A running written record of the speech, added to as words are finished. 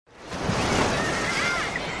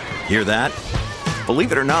Hear that?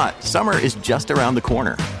 Believe it or not, summer is just around the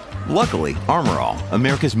corner. Luckily, Armor All,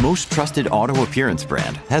 America's most trusted auto appearance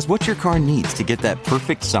brand, has what your car needs to get that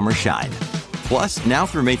perfect summer shine. Plus, now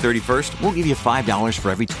through May 31st, we'll give you $5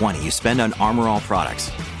 for every $20 you spend on Armor All products.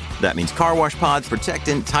 That means car wash pods,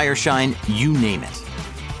 protectant, tire shine, you name it.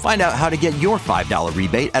 Find out how to get your $5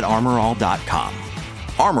 rebate at armorall.com.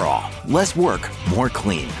 Armor All, less work, more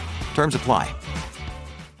clean. Terms apply.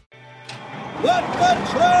 Let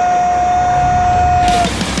the train!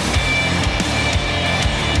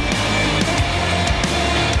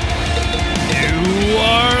 You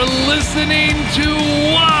are listening to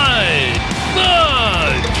What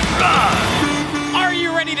the Truck. Are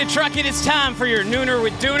you ready to truck it? It's time for your Nooner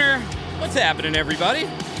with Dooner. What's happening, everybody?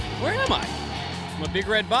 Where am I? I'm a big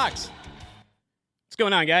red box. What's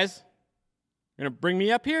going on, guys? You're going to bring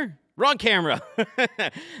me up here? Wrong camera.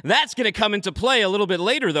 That's going to come into play a little bit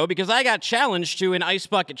later, though, because I got challenged to an ice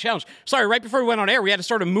bucket challenge. Sorry, right before we went on air, we had to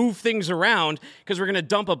sort of move things around because we're going to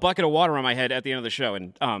dump a bucket of water on my head at the end of the show.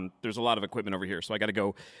 And there's a lot of equipment over here, so I got to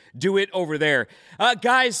go do it over there.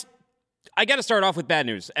 Guys, I got to start off with bad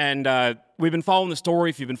news. And we've been following the story.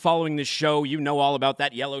 If you've been following this show, you know all about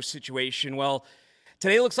that yellow situation. Well,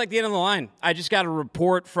 today looks like the end of the line. I just got a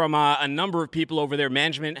report from a number of people over there.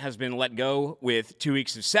 Management has been let go with 2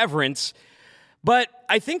 weeks of severance. But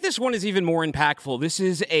I think this one is even more impactful. This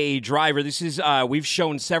is a driver. We've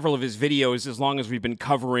shown several of his videos as long as we've been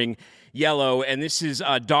covering Yellow. And this is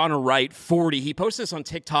Donna Wright, 40. He posted this on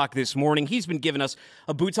TikTok this morning. He's been giving us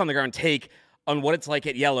a boots on the ground take on what it's like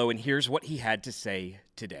at Yellow. And here's what he had to say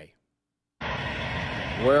today.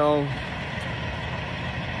 Well,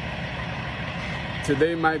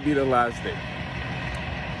 today might be the last day.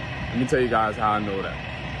 Let me tell you guys how I know that.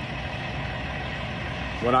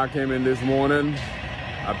 When I came in this morning,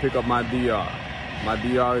 I pick up my DR. My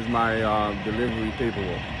DR is my delivery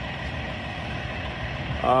paperwork.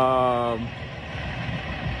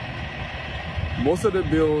 Most of the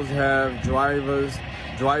bills have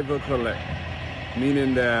driver collect,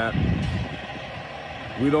 meaning that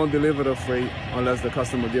we don't deliver the freight unless the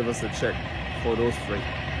customer give us a check for those freight.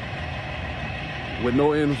 With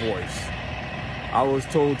no invoice. I was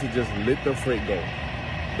told to just let the freight go.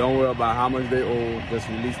 Don't worry about how much they owe, just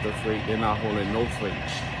release the freight. They're not holding no freight.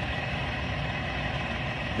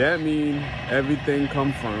 That means everything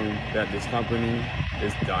confirmed that this company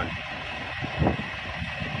is done.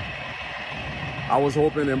 I was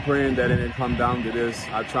hoping and praying that it didn't come down to this.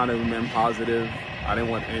 I try to remain positive. I didn't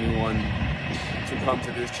want anyone to come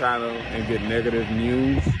to this channel and get negative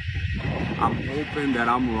news. I'm hoping that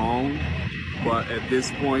I'm wrong. But at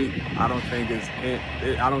this point, I don't think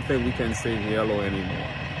we can save Yellow anymore.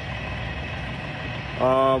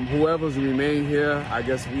 Whoever's remain here, I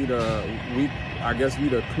guess we the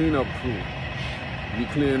cleanup crew. We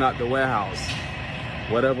cleaning out the warehouse.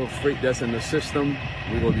 Whatever freight that's in the system,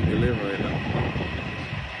 we will be delivering them.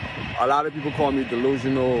 A lot of people call me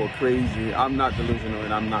delusional or crazy. I'm not delusional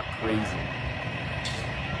and I'm not crazy.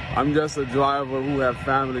 I'm just a driver who have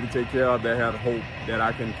family to take care of that have hope that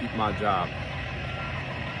I can keep my job.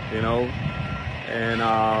 You know, and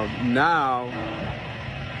now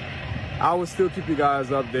I will still keep you guys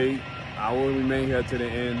updated. I will remain here to the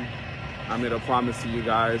end. I made a promise to you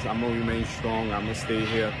guys. I'm gonna remain strong. I'm gonna stay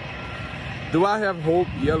here. Do I have hope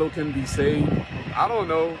Yellow can be saved? I don't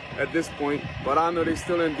know at this point, but I know they're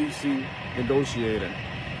still in DC negotiating.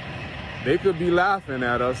 They could be laughing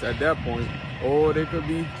at us at that point, or they could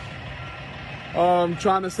be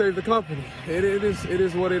trying to save the company. It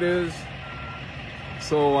is what it is.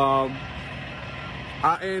 So,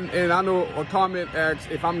 I know a comment asks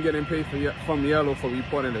if I'm getting paid from Yellow for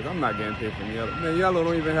reporting this. I'm not getting paid from Yellow. Man, Yellow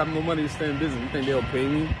don't even have no money to stay in business. You think they'll pay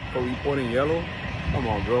me for reporting Yellow? Come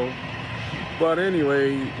on, bro. But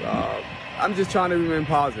anyway, I'm just trying to remain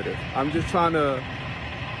positive. I'm just trying to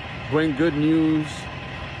bring good news.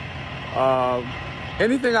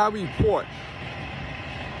 Anything I report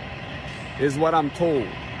is what I'm told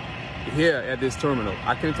here at this terminal.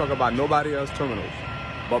 I can't talk about nobody else's terminals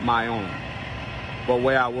but my own. But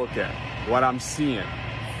where I work at, what I'm seeing,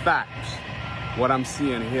 facts, what I'm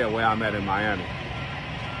seeing here where I'm at in Miami.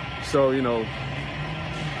 So, you know,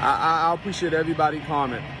 I appreciate everybody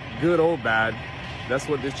comment, good or bad. That's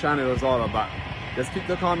what this channel is all about. Just keep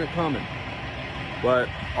the comment coming. But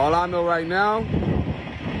all I know right now,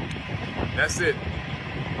 that's it.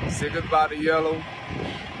 Say goodbye to Yellow.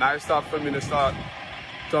 Now it's time for me to start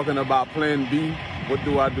talking about plan B. What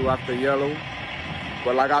do I do after Yellow?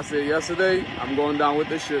 But like I said yesterday, I'm going down with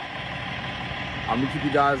the ship. I'm gonna keep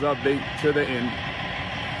you guys updated to the end.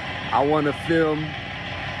 I want to film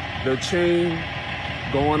the chain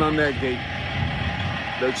going on that gate.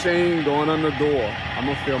 the chain going on the door. I'm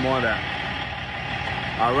going to film all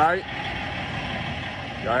that. All right?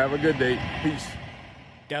 Y'all have a good day. Peace.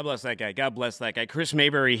 God bless that guy. God bless that guy. Chris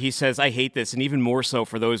Mayberry, he says, I hate this, and even more so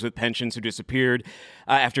for those with pensions who disappeared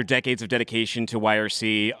after decades of dedication to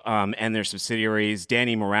YRC and their subsidiaries.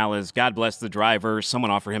 Danny Morales, God bless the driver.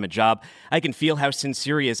 Someone offer him a job. I can feel how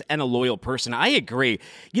sincere he is and a loyal person. I agree.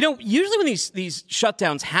 You know, usually when these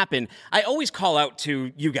shutdowns happen, I always call out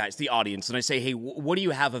to you guys, the audience, and I say, hey, what do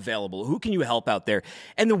you have available? Who can you help out there?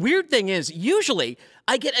 And the weird thing is, usually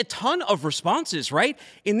I get a ton of responses, right?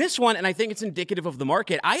 In this one, and I think it's indicative of the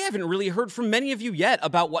market, I haven't really heard from many of you yet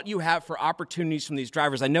about what you have for opportunities from these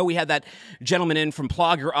drivers. I know we had that gentleman in from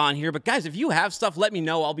Plogger on here, but guys, if you have stuff, let me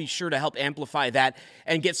know. I'll be sure to help amplify that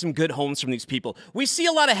and get some good homes from these people. We see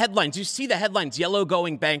a lot of headlines. You see the headlines, Yellow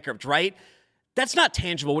going bankrupt, right? That's not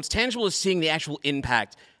tangible. What's tangible is seeing the actual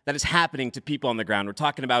impact that is happening to people on the ground. We're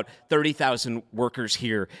talking about 30,000 workers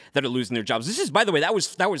here that are losing their jobs. This is, by the way, that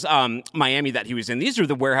was Miami that he was in. These are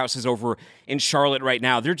the warehouses over in Charlotte right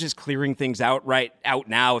now. They're just clearing things out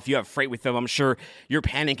now. If you have freight with them, I'm sure you're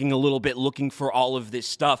panicking a little bit looking for all of this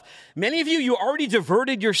stuff. Many of you already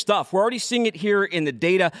diverted your stuff. We're already seeing it here in the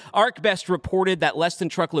data. ArcBest reported that less than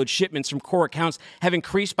truckload shipments from core accounts have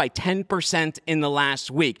increased by 10% in the last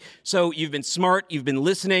week. So you've been smart. You've been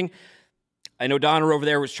listening. I know Donner over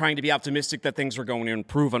there was trying to be optimistic that things are going to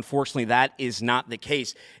improve. Unfortunately, that is not the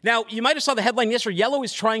case. Now, you might have saw the headline yesterday. Yellow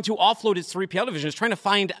is trying to offload its 3PL division. It's trying to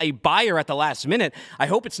find a buyer at the last minute. I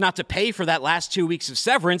hope it's not to pay for that last 2 weeks of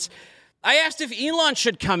severance. I asked if Elon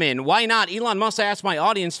should come in. Why not? Elon Musk, I asked my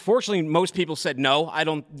audience. Fortunately, most people said no. I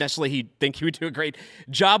don't necessarily think he would do a great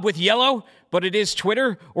job with Yellow, but it is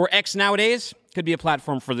Twitter or X nowadays. Could be a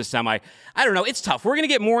platform for the semi. I don't know. It's tough. We're going to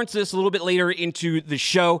get more into this a little bit later into the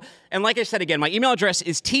show. And like I said, again, my email address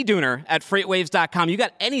is tdooner@freightwaves.com. You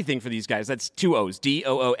got anything for these guys? That's 2 O's,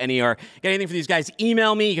 Dooner. Got anything for these guys?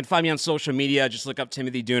 Email me. You can find me on social media. Just look up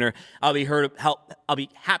Timothy Dooner. I'll be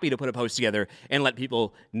happy to put a post together and let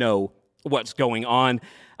people know what's going on.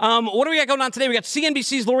 What do we got going on today? We got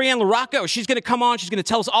CNBC's Lorianne LaRocco. She's going to come on. She's going to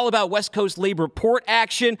tell us all about West Coast labor port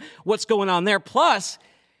action, what's going on there. Plus,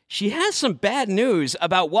 she has some bad news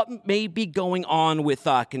about what may be going on with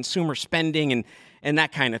consumer spending and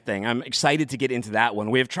that kind of thing. I'm excited to get into that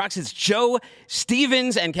one. We have Trucks' Joe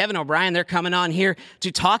Stevens and Kevin O'Brien. They're coming on here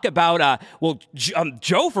to talk about,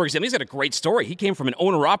 Joe, for example, he's got a great story. He came from an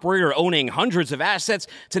owner-operator owning hundreds of assets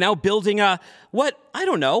to now building I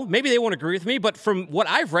don't know, maybe they won't agree with me, but from what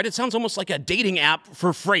I've read, it sounds almost like a dating app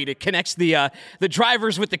for freight. It connects the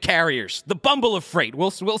drivers with the carriers, the Bumble of freight.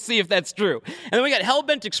 We'll see if that's true. And then we got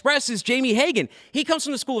Hellbent Express's Jamie Hagan. He comes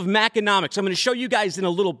from the School of Maconomics. I'm going to show you guys in a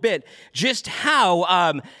little bit just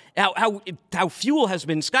how fuel has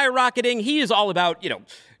been skyrocketing. He is all about,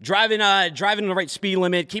 driving the right speed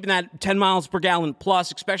limit, keeping that 10 miles per gallon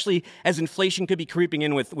plus, especially as inflation could be creeping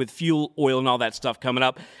in with fuel, oil, and all that stuff coming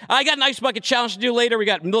up. I got an ice bucket challenge to do later. We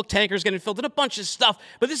got milk tankers getting filled and a bunch of stuff,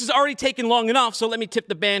 but this has already taken long enough, so let me tip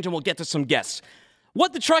the band and we'll get to some guests.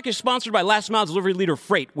 What the Truck is sponsored by Last Mile Delivery Leader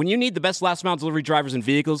Freight. When you need the best last mile delivery drivers and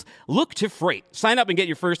vehicles, look to Freight. Sign up and get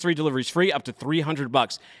your first 3 deliveries free, up to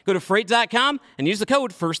 $300. Go to freight.com and use the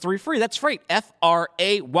code FIRST3FREE. That's Freight,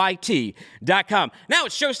 FRAYT.com. Now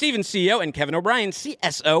it's Joe Stevens, CEO, and Kevin O'Brien,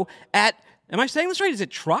 CSO at, am I saying this right? Is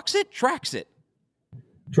it Troxit? Traxit?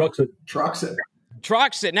 Troxit.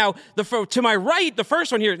 Troxit. Now, to my right, the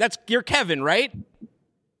first one here, you're Kevin, right?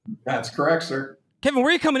 That's correct, sir. Kevin,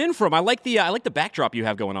 where are you coming in from? I like the backdrop you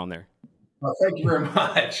have going on there. Well, thank you very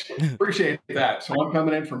much. Appreciate that. So I'm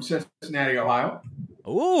coming in from Cincinnati, Ohio.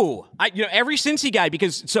 Ooh, every Cincy guy,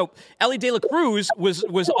 because Ellie De La Cruz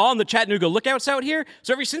was on the Chattanooga Lookouts out here.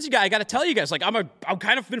 So every Cincy guy, I got to tell you guys, I'm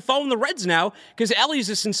kind of been following the Reds now because Ellie's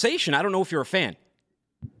a sensation. I don't know if you're a fan.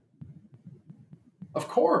 Of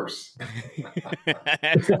course.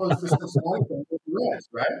 It's just a small thing with the Reds,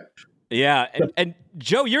 right? Yeah, and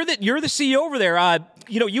Joe, you're the CEO over there.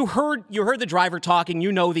 You heard the driver talking.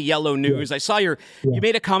 You know the Yellow news. I saw you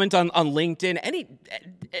made a comment on LinkedIn.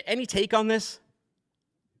 Any take on this?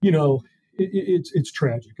 It's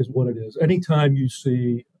tragic, is what it is. Anytime you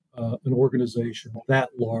see an organization that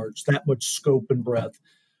large, that much scope and breadth,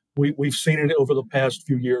 we've seen it over the past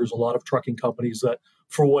few years. A lot of trucking companies that,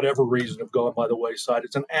 for whatever reason, have gone by the wayside.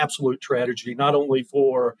 It's an absolute tragedy, not only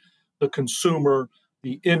for the consumer,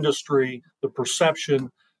 the industry, the perception,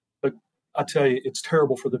 but I tell you, it's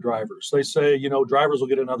terrible for the drivers. They say, drivers will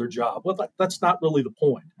get another job. Well, that's not really the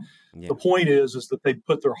point. Yeah. The point is that they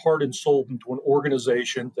put their heart and soul into an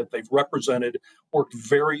organization that they've represented, worked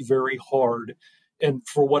very, very hard, and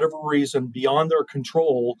for whatever reason, beyond their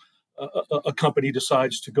control, a company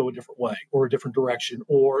decides to go a different way or a different direction,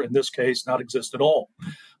 or in this case, not exist at all.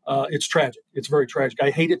 It's tragic. It's very tragic. I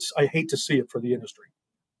hate it. I hate to see it for the industry.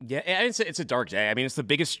 Yeah, and it's a dark day. I mean, it's the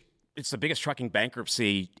biggest trucking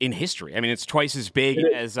bankruptcy in history. I mean, it's twice as big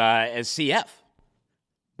as CF.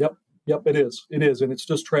 Yep, it is, and it's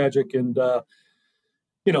just tragic. And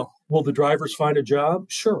will the drivers find a job?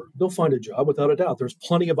 Sure, they'll find a job without a doubt. There's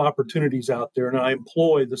plenty of opportunities out there, and I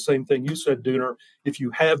employ the same thing you said, Dooner. If you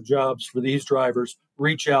have jobs for these drivers,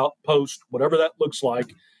 reach out, post, whatever that looks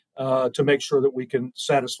like, to make sure that we can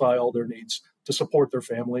satisfy all their needs to support their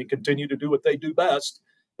family and continue to do what they do best,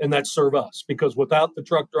 and that's serve us. Because without the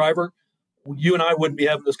truck driver, you and I wouldn't be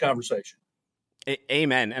having this conversation.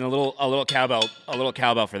 Amen. And a little cowbell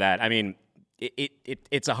for that. I mean,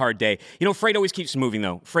 it's a hard day. Freight always keeps moving,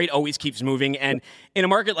 though. Freight always keeps moving. And in a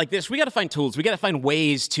market like this, we got to find tools. We got to find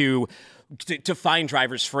ways to find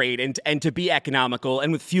drivers freight and to be economical,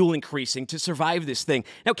 and with fuel increasing, to survive this thing.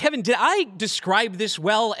 Now, Kevin, did I describe this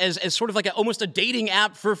well as sort of like almost a dating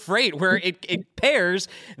app for freight, where it pairs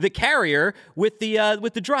the carrier with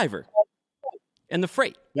the driver and the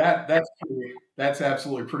freight? That's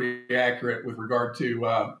absolutely pretty accurate with regard to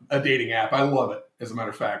a dating app. I love it, as a matter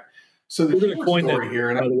of fact. So the story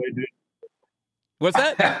here, by the way, dude. What's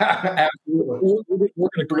that? Absolutely. We're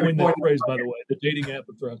going to coin that phrase, by the way, the dating app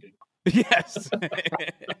of trucking. Yes.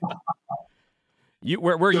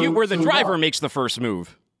 Where the driver makes the first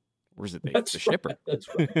move. Where's it? The shipper. That's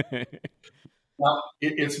right. Well,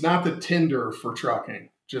 it's not the Tinder for trucking.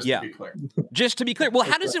 Just to be clear. Just to be clear. Well,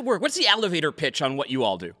 how does it work? What's the elevator pitch on what you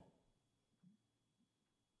all do?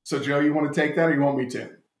 So, Joe, you want to take that, or you want me to?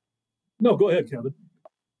 No, go ahead, Kevin.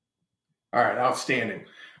 All right, outstanding.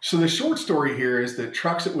 So the short story here is that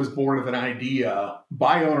Truxit was born of an idea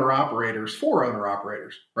by owner-operators for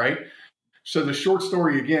owner-operators, right? So the short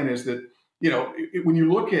story, again, is that, when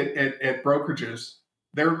you look at brokerages,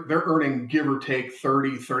 they're earning, give or take,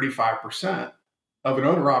 30, 35% of an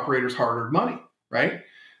owner-operator's hard-earned money, right?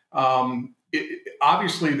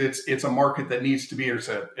 Obviously, it's a market that needs to be, it's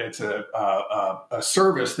a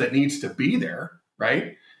service that needs to be there,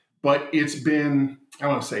 right? But it's been, I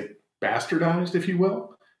want to say, bastardized, if you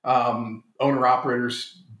will. Owner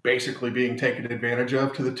operators basically being taken advantage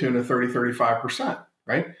of to the tune of 30, 35%,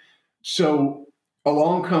 right? So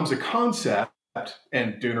along comes a concept,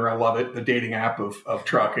 and Dooner, I love it, the dating app of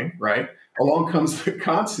trucking, right? Along comes the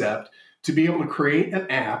concept to be able to create an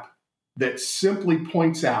app that simply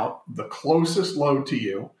points out the closest load to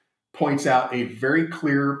you, points out a very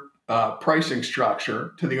clear pricing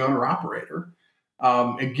structure to the owner operator,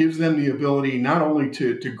 and gives them the ability not only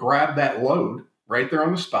to grab that load right there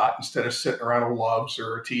on the spot instead of sitting around a Love's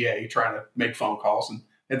or a TA trying to make phone calls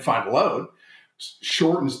and find a load,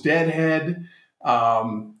 shortens deadhead,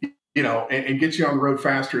 and gets you on the road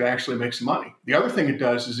faster to actually make some money. The other thing it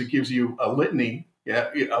does is it gives you a litany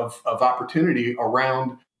of opportunity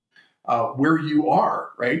around where you are,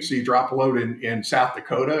 right? So you drop a load in South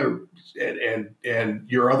Dakota and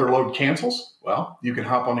your other load cancels. Well, you can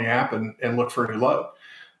hop on the app and look for a new load.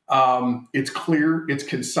 It's clear, it's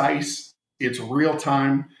concise, it's real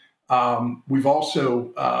time. We've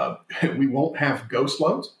also, we won't have ghost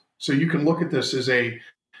loads. So you can look at this as a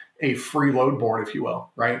free load board, if you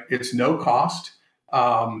will, right? It's no cost.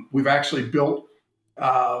 We've actually built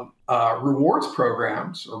rewards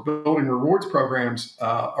programs, or building rewards programs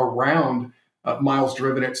around miles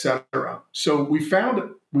driven, et cetera. So we found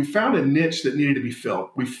a niche that needed to be filled.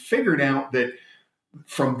 We figured out that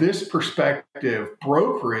from this perspective,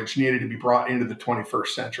 brokerage needed to be brought into the 21st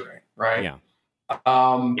century, right? Yeah.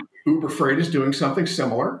 Uber Freight is doing something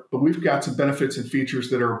similar, but we've got some benefits and features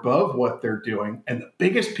that are above what they're doing. And the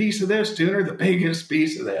biggest piece of this, Dooner,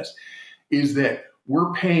 is that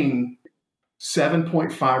we're paying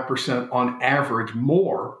 7.5% on average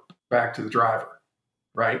more back to the driver,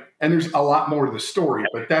 right? And there's a lot more to the story,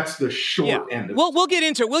 but that's the short end of it. Well, we'll get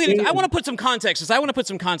into it. I want to put some context.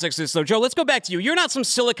 To this, though. Joe, let's go back to you. You're not some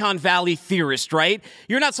Silicon Valley theorist, right?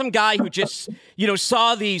 You're not some guy who just,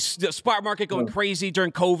 saw the spot market going crazy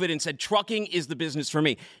during COVID and said, trucking is the business for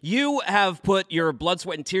me. You have put your blood,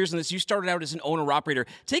 sweat, and tears in this. You started out as an owner-operator.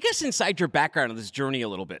 Take us inside your background on this journey a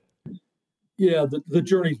little bit. Yeah, the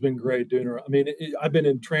journey's been great, Dooner. I mean, I've been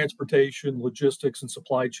in transportation, logistics, and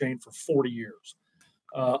supply chain for 40 years.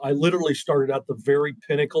 I literally started out the very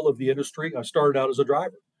pinnacle of the industry. I started out as a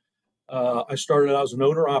driver. I started out as an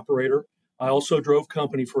owner-operator. I also drove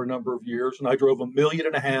company for a number of years, and I drove 1.5 million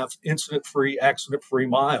incident-free, accident-free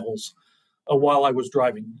miles while I was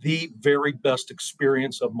driving. The very best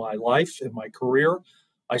experience of my life and my career.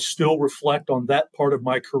 I still reflect on that part of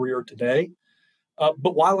my career today.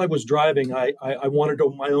 But while I was driving, I wanted to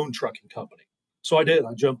own my own trucking company. So I did.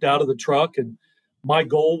 I jumped out of the truck, and my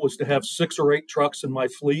goal was to have 6 or 8 trucks in my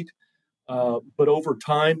fleet. But over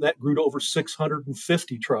time, that grew to over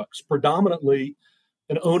 650 trucks, predominantly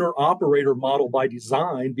an owner-operator model by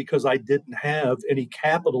design, because I didn't have any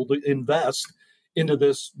capital to invest into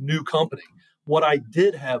this new company. What I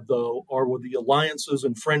did have, though, were the alliances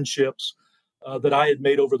and friendships that I had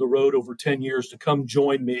made over the road over 10 years to come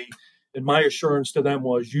join me. And my assurance to them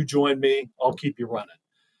was, you join me, I'll keep you running.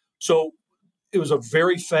 So it was a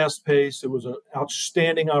very fast pace. It was an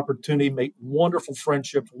outstanding opportunity, made wonderful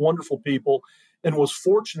friendships, wonderful people, and was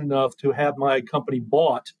fortunate enough to have my company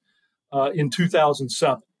bought in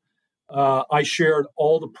 2007. I shared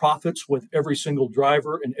all the profits with every single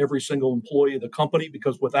driver and every single employee of the company,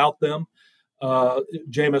 because without them,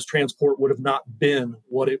 JMS Transport would have not been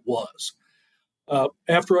what it was.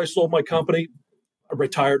 After I sold my company, I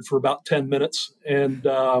retired for about 10 minutes and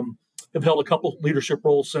have held a couple leadership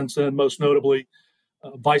roles since then, most notably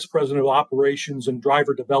Vice President of Operations and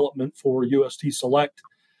Driver Development for UST Select.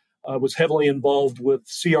 I was heavily involved with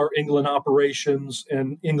CR England operations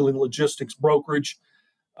and England Logistics Brokerage.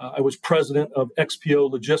 I was president of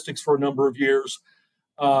XPO Logistics for a number of years.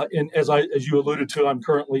 And as you alluded to, I'm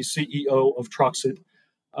currently CEO of Truxit.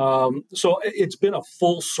 So it's been a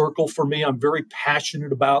full circle for me. I'm very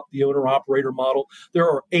passionate about the owner-operator model. There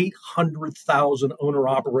are 800,000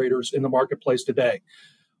 owner-operators in the marketplace today.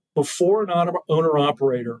 Before an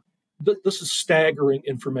owner-operator, this is staggering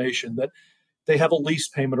information, that they have a lease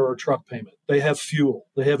payment or a truck payment. They have fuel.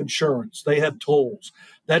 They have insurance. They have tolls.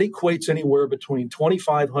 That equates anywhere between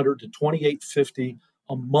 $2,500 to $2,850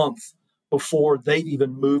 a month before they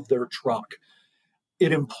even move their truck.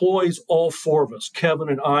 It employs all 4 of us, Kevin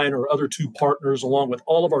and I and our other 2 partners, along with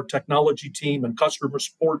all of our technology team and customer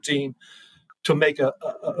support team, to make a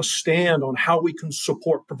stand on how we can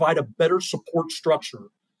provide a better support structure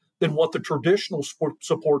than what the traditional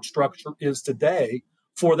support structure is today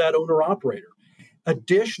for that owner-operator.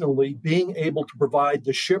 Additionally, being able to provide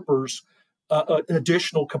the shippers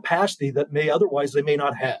additional capacity that they may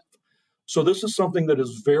not have. So this is something that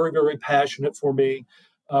is very, very passionate for me.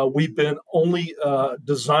 We've been only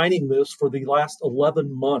designing this for the last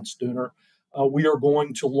 11 months, Dooner. We are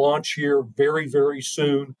going to launch here very, very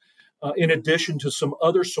soon, in addition to some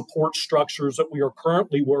other support structures that we are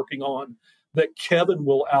currently working on that Kevin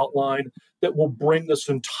will outline, that will bring this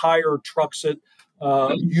entire Truxit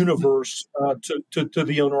universe to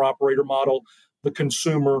the owner-operator model, the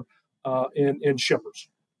consumer, and shippers.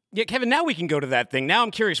 Yeah, Kevin, now we can go to that thing. Now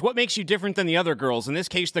I'm curious, what makes you different than the other girls? In this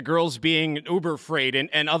case, the girls being Uber Freight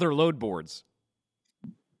and other load boards.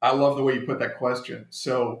 I love the way you put that question.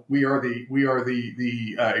 So we are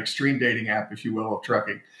the extreme dating app, if you will, of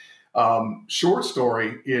trucking. Short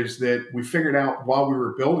story is that we figured out while we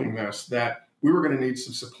were building this that we were going to need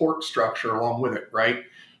some support structure along with it, right?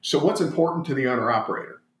 So what's important to the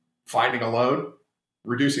owner-operator? Finding a load,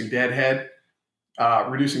 reducing deadhead,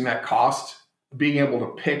 reducing that cost, being able to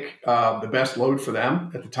pick the best load for them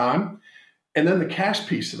at the time, and then the cash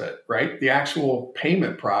piece of it, right? The actual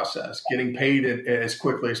payment process, getting paid as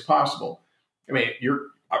quickly as possible. I mean,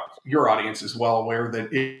 your audience is well aware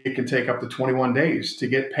that it can take up to 21 days to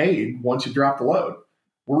get paid once you drop the load.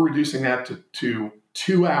 We're reducing that to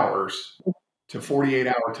 2 hours to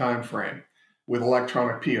 48-hour time frame with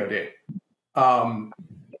electronic POD.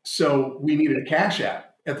 So we needed a cash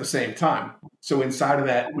app at the same time. So inside of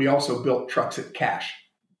that, we also built Truxit Cash.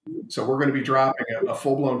 So we're going to be dropping a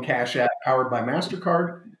full-blown cash app powered by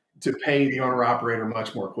MasterCard to pay the owner-operator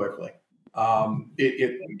much more quickly.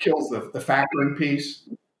 It kills the factoring piece,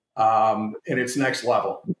 and it's next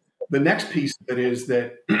level. The next piece of it is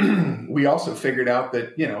that we also figured out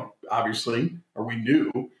that, obviously, or we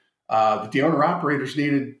knew that the owner-operators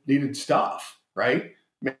needed stuff, right?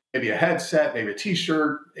 Maybe a headset, maybe a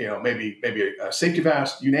T-shirt, maybe a safety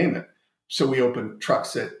vest, you name it. So we opened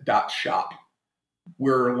Truxit.shop.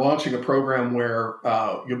 We're launching a program where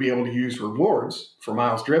you'll be able to use rewards for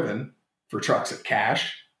miles driven for Truxit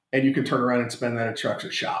Cash, and you can turn around and spend that at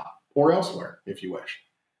Truxit Shop or elsewhere if you wish.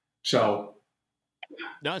 So,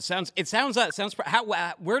 no,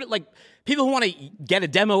 where like people who want to get a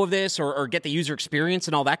demo of this or get the user experience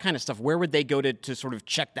and all that kind of stuff, where would they go to sort of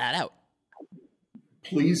check that out?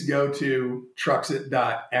 Please go to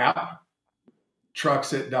Truxit.app,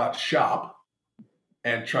 Truxit.shop,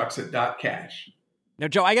 and Truxit.cash. Now,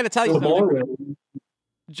 Joe, I got to tell you something.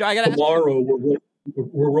 Tomorrow,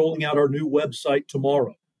 we're rolling out our new website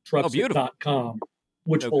tomorrow, Truxit.com,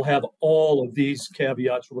 which will have all of these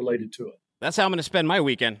caveats related to it. That's how I'm going to spend my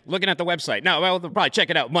weekend, looking at the website. No, well, they'll probably check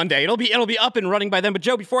it out Monday. It'll be up and running by then. But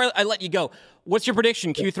Joe, before I let you go, what's your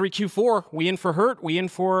prediction? Q3, Q4? We in for hurt? We in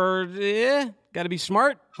for got to be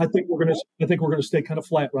smart? I think we're gonna stay kind of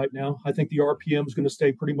flat right now. I think the RPM is going to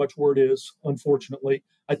stay pretty much where it is. Unfortunately,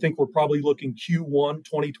 I think we're probably looking Q1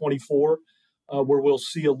 2024, where we'll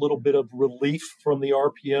see a little bit of relief from the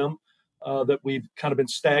RPM that we've kind of been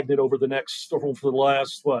stagnant over the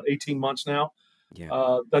last 18 months now.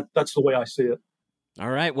 Yeah. That's the way I see it. All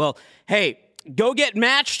right. Well, hey, go get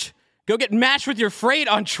matched. Go get matched with your freight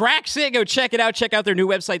on Traxit. Go check it out. Check out their new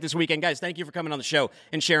website this weekend. Guys, thank you for coming on the show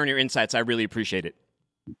and sharing your insights. I really appreciate it.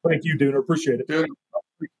 Thank you, Dooner. Appreciate it.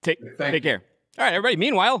 Take care. All right, everybody.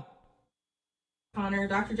 Meanwhile, Connor,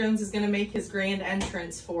 Dr. Jones is going to make his grand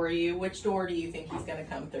entrance for you. Which door do you think he's going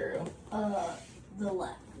to come through? The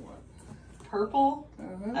left one. Purple?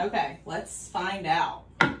 Okay, let's find out.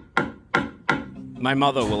 my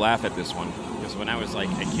mother will laugh at this one because when I was like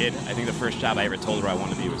a kid, I think the first job I ever told her I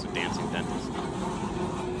wanted to be was a dancing dentist.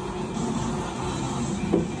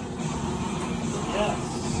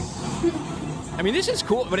 Yes. I mean, this is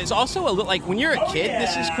cool, but it's also a little like when you're a kid,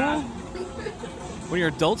 this is cool. When you're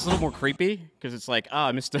adults, it's a little more creepy because it's like,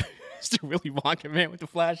 Mr. Willy Wonka man with the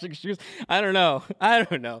flashing shoes. I don't know.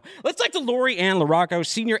 Let's talk to Lori Ann LaRocco,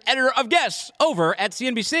 senior editor of Guess over at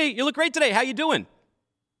CNBC. You look great today. How you doing?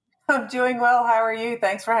 I'm doing well. How are you?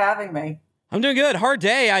 Thanks for having me. I'm doing good. Hard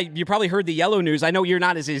day. You probably heard the yellow news. I know you're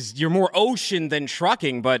not you're more ocean than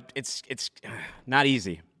trucking, but it's not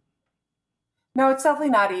easy. No, it's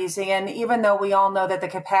definitely not easy. And even though we all know that the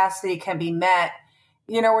capacity can be met,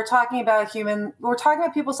 we're talking about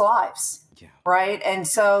people's lives, right? And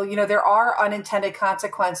so, there are unintended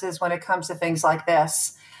consequences when it comes to things like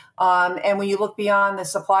this. And when you look beyond the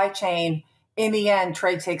supply chain, in the end,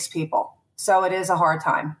 trade takes people. So it is a hard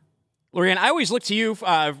time. Lorianne, I always look to you,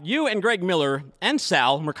 you and Greg Miller and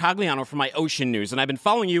Sal Mercogliano for my ocean news, and I've been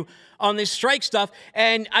following you on this strike stuff,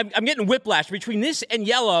 and I'm getting whiplash between this and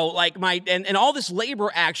yellow, like and all this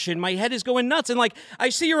labor action. My head is going nuts, and like I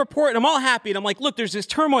see your report, and I'm all happy, and I'm like, look, there's this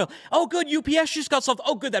turmoil. Oh, good, UPS just got solved.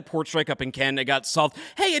 Oh, good, that port strike up in Canada got solved.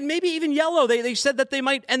 Hey, and maybe even yellow, they said that they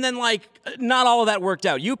might, and then like not all of that worked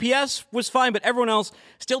out. UPS was fine, but everyone else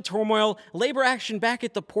still turmoil. Labor action back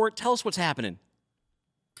at the port. Tell us what's happening.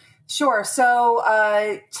 Sure. So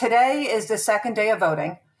today is the second day of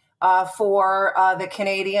voting for the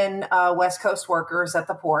Canadian West Coast workers at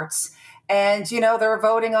the ports. And, they're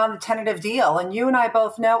voting on the tentative deal. And you and I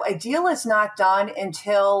both know a deal is not done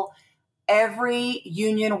until every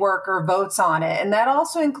union worker votes on it. And that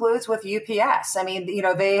also includes with UPS. I mean,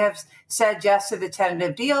 they have said yes to the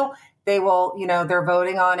tentative deal. They will, they're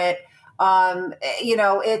voting on it.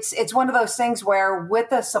 It's one of those things where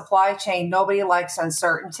with the supply chain, nobody likes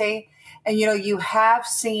uncertainty. And, you have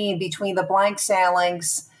seen between the blank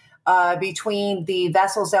sailings, between the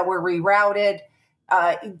vessels that were rerouted,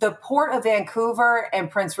 the Port of Vancouver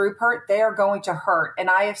and Prince Rupert, they are going to hurt. And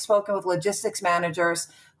I have spoken with logistics managers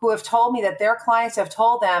who have told me that their clients have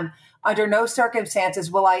told them, under no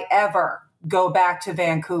circumstances will I ever go back to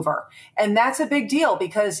Vancouver. And that's a big deal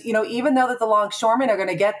because, even though that the longshoremen are going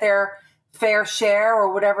to get their fair share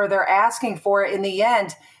or whatever they're asking for in the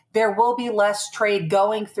end, there will be less trade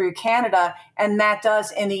going through Canada. And that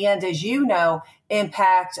does, in the end, as you know,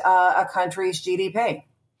 impact a country's GDP.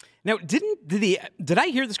 Now, did I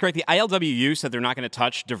hear this correctly? The ILWU said they're not going to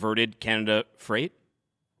touch diverted Canada freight?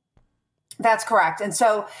 That's correct. And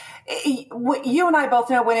so you and I both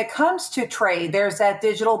know when it comes to trade, there's that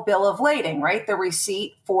digital bill of lading, right? The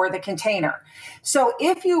receipt for the container. So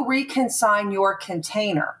if you reconsign your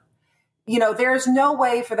container, there's no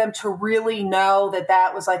way for them to really know that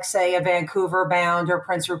that was like, say, a Vancouver bound or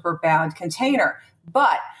Prince Rupert bound container.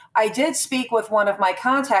 But I did speak with one of my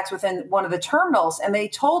contacts within one of the terminals, and they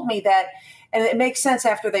told me that, and it makes sense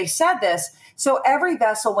after they said this. So every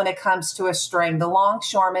vessel, when it comes to a string, the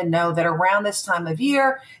longshoremen know that around this time of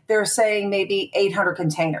year, they're saying maybe 800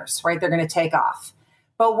 containers, right? They're going to take off.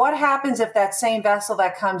 But what happens if that same vessel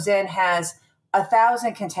that comes in has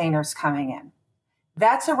 1,000 containers coming in?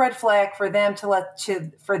 That's a red flag for them to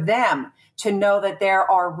know that there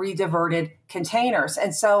are rediverted containers.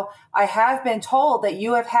 And so I have been told that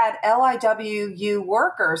you have had LIWU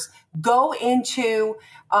workers go into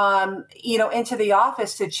the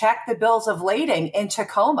office to check the bills of lading in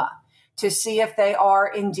Tacoma to see if they are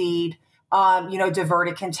indeed,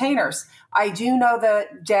 diverted containers. I do know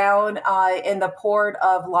that down in the port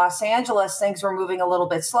of Los Angeles, things were moving a little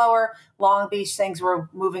bit slower. Long Beach, things were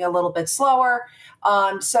moving a little bit slower.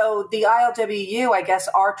 So the ILWU, I guess,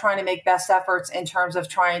 are trying to make best efforts in terms of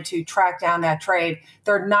trying to track down that trade.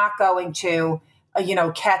 They're not going to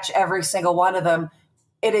catch every single one of them.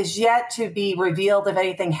 It is yet to be revealed if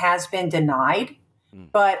anything has been denied.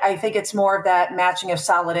 But I think it's more of that matching of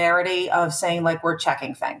solidarity of saying, like, we're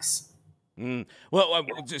checking things. Well,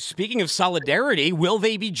 speaking of solidarity, will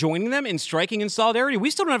they be joining them in striking in solidarity? We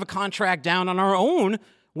still don't have a contract down on our own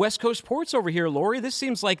West Coast ports over here, Lori. This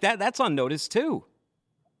seems like that's on notice, too.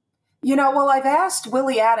 Well, I've asked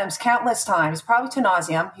Willie Adams countless times, probably to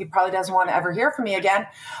nauseam. He probably doesn't want to ever hear from me again.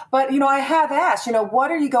 But, I have asked, what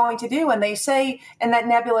are you going to do? And they say in that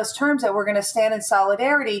nebulous terms that we're going to stand in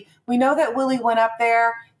solidarity. We know that Willie went up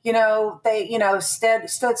there, they,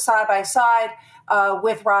 stood side by side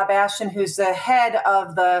with Rob Ashton, who's the head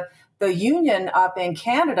of the union up in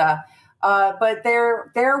Canada. But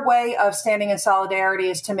their way of standing in solidarity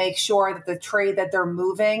is to make sure that the trade that they're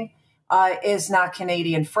moving is not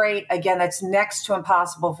Canadian freight. Again, that's next to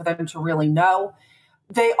impossible for them to really know.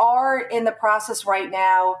 They are in the process right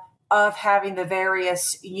now of having the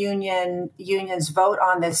various unions vote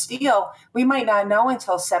on this deal. We might not know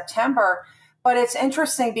until September, but it's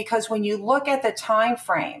interesting because when you look at the time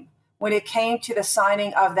frame, when it came to the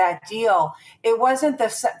signing of that deal, it wasn't the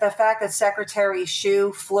fact that Secretary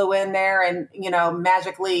Hsu flew in there and,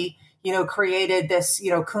 magically created this,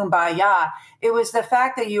 kumbaya. It was the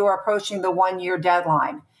fact that you were approaching the 1-year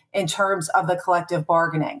deadline in terms of the collective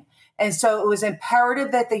bargaining. And so it was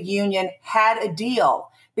imperative that the union had a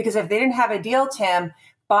deal, because if they didn't have a deal, Tim,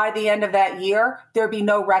 by the end of that year, there'd be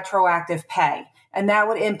no retroactive pay. And that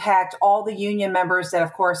would impact all the union members that,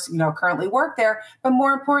 of course, currently work there, but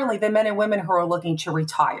more importantly, the men and women who are looking to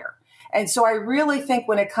retire. And so I really think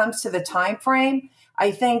when it comes to the time frame,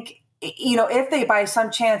 I think, if they by some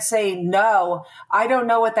chance say no, I don't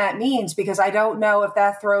know what that means, because I don't know if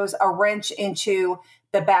that throws a wrench into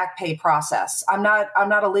the back pay process. I'm not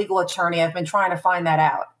a legal attorney. I've been trying to find that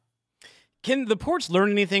out. Can the ports learn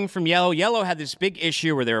anything from Yellow? Yellow had this big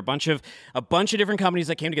issue where there were a bunch of different companies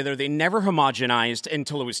that came together. They never homogenized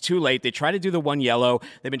until it was too late. They tried to do the one Yellow.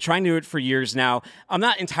 They've been trying to do it for years now. I'm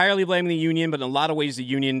not entirely blaming the union, but in a lot of ways the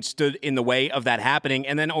union stood in the way of that happening.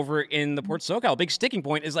 And then over in the Port SoCal, a big sticking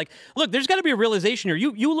point is like, look, there's got to be a realization here.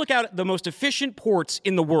 You look out at the most efficient ports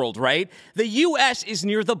in the world, right? The U.S. is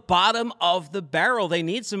near the bottom of the barrel. They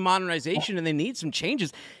need some modernization and they need some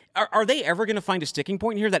changes. Are they ever going to find a sticking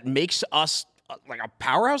point here that makes us like a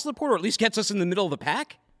powerhouse of the port, or at least gets us in the middle of the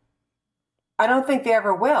pack? I don't think they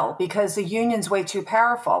ever will, because the union's way too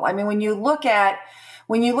powerful. I mean, when you look at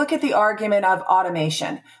the argument of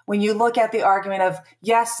automation, when you look at the argument of,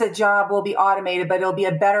 yes, the job will be automated, but it'll be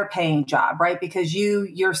a better paying job, right? Because you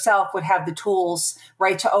yourself would have the tools,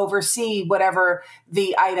 right, to oversee whatever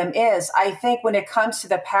the item is. I think when it comes to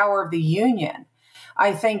the power of the union,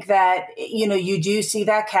 I think that, you do see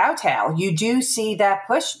that cowtail. You do see that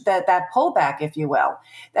push, that pullback, if you will.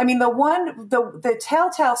 I mean, the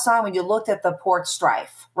telltale sign when you looked at the port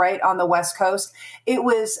strife, right, on the West Coast, it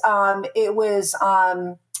was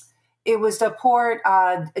the port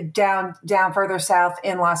down further south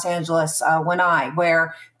in Los Angeles,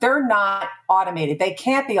 where they're not automated. They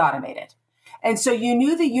can't be automated. And so you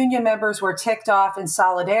knew the union members were ticked off in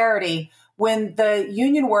solidarity when the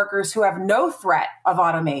union workers who have no threat of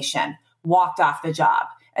automation walked off the job.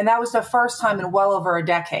 And that was the first time in well over a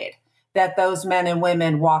decade that those men and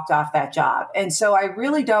women walked off that job. And so I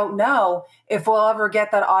really don't know if we'll ever get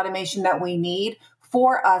that automation that we need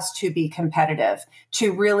for us to be competitive,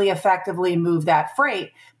 to really effectively move that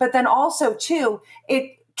freight. But then also, too,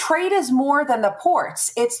 trade is more than the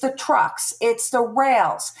ports. It's the trucks. It's the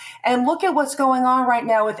rails. And look at what's going on right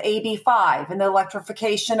now with AB5 and the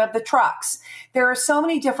electrification of the trucks. There are so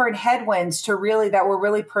many different headwinds that will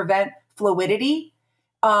really prevent fluidity.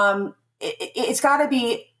 It's got to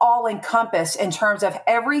be all encompassed in terms of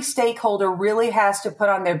every stakeholder really has to put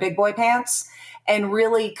on their big boy pants and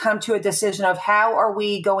really come to a decision of how are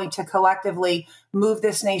we going to collectively move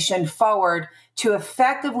this nation forward to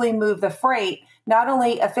effectively move the freight not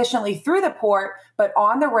only efficiently through the port, but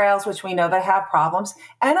on the rails, which we know they have problems,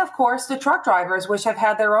 and of course the truck drivers, which have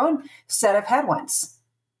had their own set of headwinds.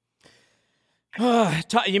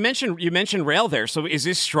 You mentioned rail there. So is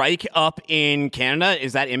this strike up in Canada?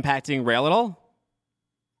 Is that impacting rail at all?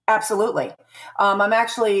 Absolutely. I'm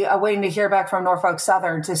actually waiting to hear back from Norfolk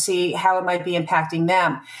Southern to see how it might be impacting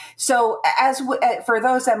them. So for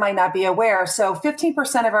those that might not be aware, so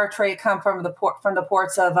 15% of our trade come from the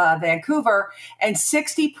ports of Vancouver, and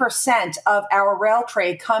 60% of our rail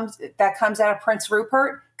trade comes out of Prince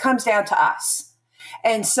Rupert comes down to us.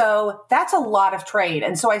 And so that's a lot of trade.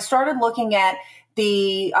 And so I started looking at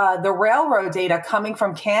the railroad data coming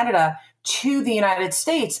from Canada to the United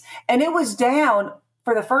States, and it was down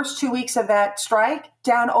for the first 2 weeks of that strike,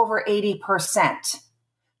 down over 80%.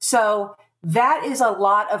 So that is a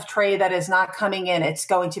lot of trade that is not coming in. It's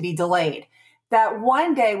going to be delayed. That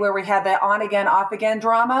one day where we had the on again, off again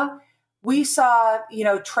drama, we saw,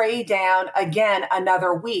 trade down again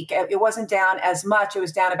another week. It wasn't down as much. It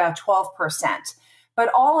was down about 12%.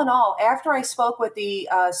 But all in all, after I spoke with the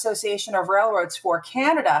Association of Railroads for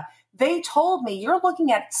Canada, they told me you're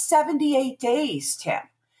looking at 78 days, Tim,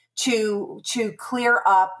 to clear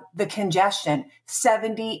up the congestion.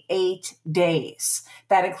 78 days.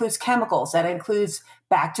 That includes chemicals. That includes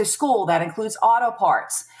back to school. That includes auto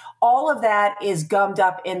parts. All of that is gummed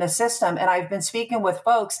up in the system. And I've been speaking with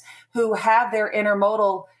folks who have their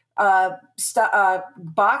intermodal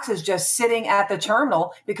boxes just sitting at the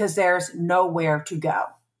terminal because there's nowhere to go.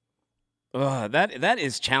 That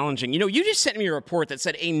is challenging. You just sent me a report that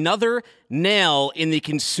said another nail in the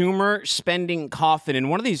consumer spending coffin. And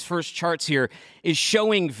one of these first charts here is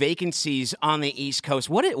showing vacancies on the East Coast.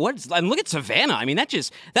 And look at Savannah. I mean, that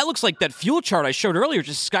looks like that fuel chart I showed earlier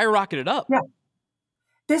just skyrocketed up. Yeah.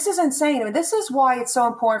 This is insane. I mean, this is why it's so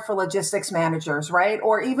important for logistics managers, right?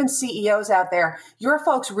 Or even CEOs out there. Your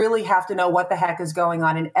folks really have to know what the heck is going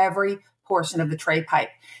on in every portion of the trade pipe.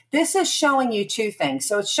 This is showing you two things.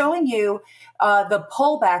 So it's showing you the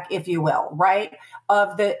pullback, if you will, right,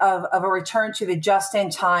 of a return to the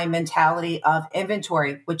just-in-time mentality of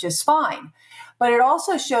inventory, which is fine. But it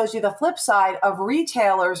also shows you the flip side of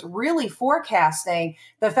retailers really forecasting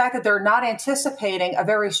the fact that they're not anticipating a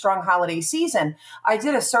very strong holiday season. I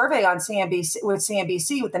did a survey on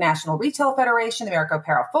CNBC with the National Retail Federation, the American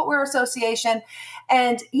Apparel Footwear Association,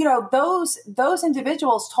 and those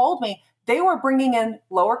individuals told me they were bringing in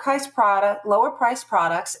lower priced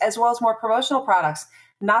products as well as more promotional products,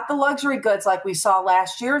 not the luxury goods like we saw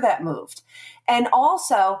last year that moved. And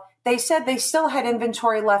also, they said they still had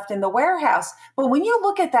inventory left in the warehouse. But when you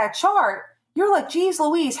look at that chart, you're like, geez,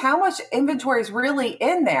 Louise, how much inventory is really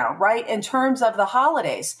in there, right, in terms of the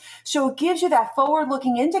holidays? So it gives you that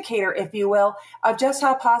forward-looking indicator, if you will, of just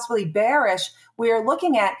how possibly bearish we are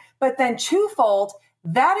looking at. But then twofold,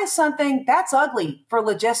 that is something that's ugly for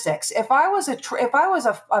logistics. If I was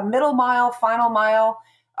a middle mile, final mile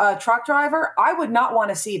truck driver, I would not want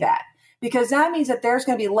to see that. Because that means that there's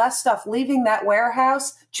going to be less stuff leaving that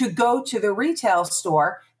warehouse to go to the retail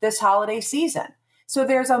store this holiday season. So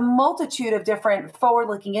there's a multitude of different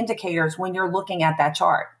forward-looking indicators when you're looking at that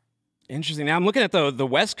chart. Interesting. Now I'm looking at the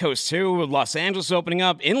West Coast too. Los Angeles opening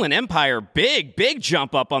up. Inland Empire, big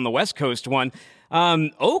jump up on the West Coast one.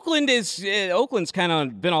 Oakland's kind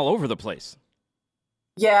of been all over the place.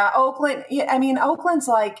 Yeah, Oakland. I mean, Oakland's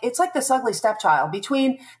it's like this ugly stepchild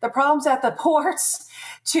between the problems at the ports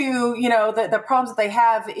to, the problems that they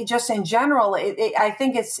have just in general. I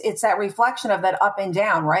think it's that reflection of that up and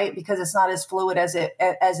down, right? Because it's not as fluid as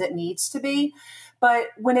it needs to be. But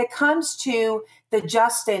when it comes to the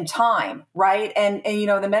just in time, right? And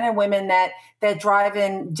the men and women that drive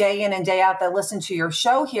in and day out that listen to your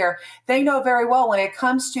show here, they know very well when it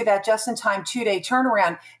comes to that just in time 2-day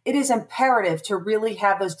turnaround, it is imperative to really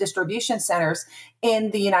have those distribution centers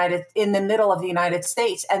in the middle of the United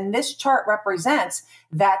States. And this chart represents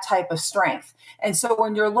that type of strength. And so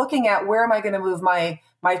when you're looking at where am I going to move my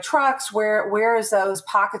trucks, where is those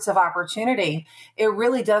pockets of opportunity? It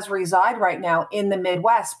really does reside right now in the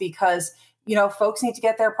Midwest because, folks need to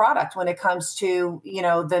get their product when it comes to,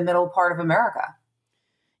 the middle part of America.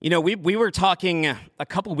 We were talking a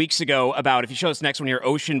couple weeks ago about, if you show us next one here,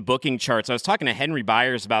 ocean booking charts. I was talking to Henry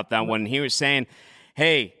Byers about that one. He was saying,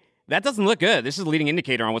 hey, that doesn't look good. This is a leading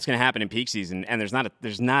indicator on what's going to happen in peak season. And there's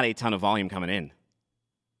not a ton of volume coming in.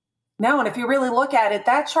 No, and if you really look at it,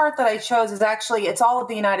 that chart that I chose is actually, it's all of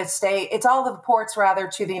the United States. It's all of the ports, rather,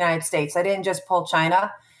 to the United States. I didn't just pull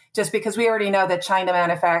China, just because we already know that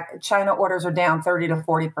China orders are down 30 to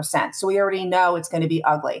 40%. So we already know it's going to be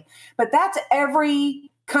ugly. But that's every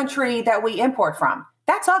country that we import from.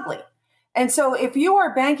 That's ugly. And so if you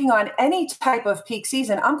are banking on any type of peak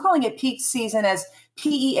season, I'm calling it peak season as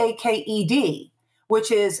PEAKED,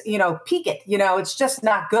 which is, peak it. It's just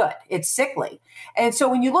not good. It's sickly. And so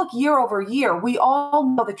when you look year over year, we all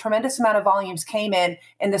know the tremendous amount of volumes came in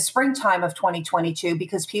the springtime of 2022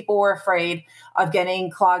 because people were afraid of getting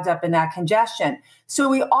clogged up in that congestion. So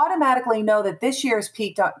we automatically know that this year's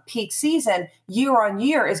peak season year on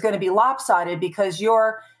year is going to be lopsided because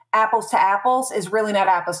your apples to apples is really not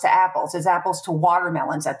apples to apples. It's apples to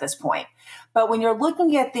watermelons at this point. But when you're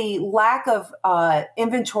looking at the lack of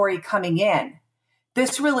inventory coming in,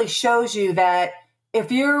 this really shows you that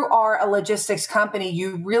if you are a logistics company,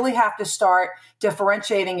 you really have to start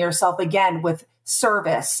differentiating yourself again with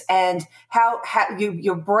service and how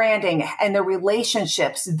your branding and the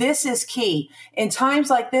relationships. This is key. In times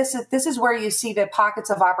like this is where you see the pockets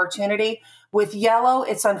of opportunity. With Yellow,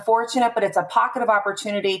 it's unfortunate, but it's a pocket of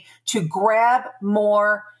opportunity to grab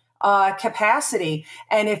more capacity.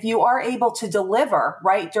 And if you are able to deliver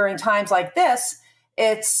right during times like this,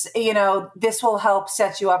 it's, this will help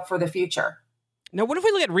set you up for the future. Now, what if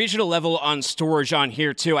we look at regional level on storage on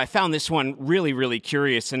here, too? I found this one really, really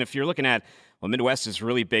curious. And if you're looking at, well, Midwest is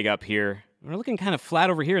really big up here. We're looking kind of flat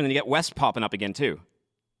over here, and then you get West popping up again, too.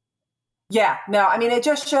 Yeah, no, I mean, it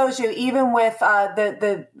just shows you, even with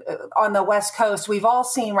the on the West Coast, we've all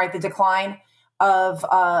seen, right, the decline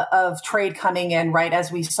of trade coming in, right,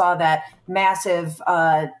 as we saw that massive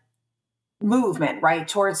movement, right,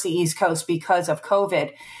 towards the East Coast because of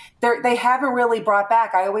COVID. They haven't really brought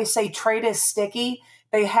back. I always say trade is sticky.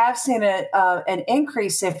 They have seen an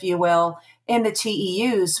increase, if you will, in the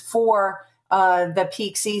TEUs for the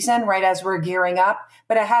peak season, right, as we're gearing up,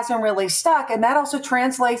 but it hasn't really stuck. And that also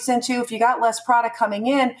translates into, if you got less product coming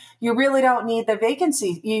in, you really don't need the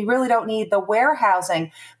vacancy. You really don't need the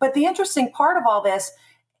warehousing. But the interesting part of all this,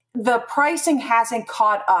 the pricing hasn't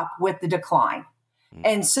caught up with the decline.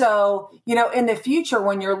 And so, in the future,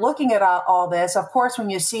 when you're looking at all this, of course, when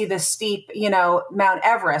you see the steep, Mount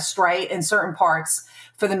Everest, right, in certain parts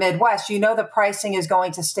for the Midwest, the pricing is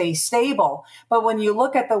going to stay stable. But when you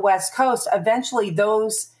look at the West Coast, eventually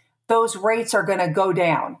those rates are going to go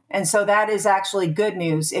down. And so that is actually good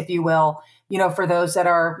news, if you will, for those that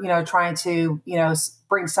are, trying to,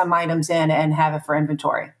 bring some items in and have it for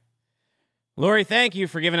inventory. Lori, thank you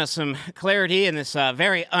for giving us some clarity in this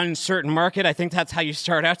very uncertain market. I think that's how you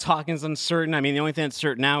start out talking is uncertain. I mean, the only thing that's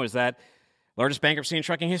certain now is that largest bankruptcy in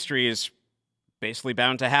trucking history is basically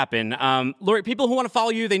bound to happen. Lori, people who want to follow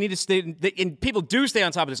you, they need to stay, and people do stay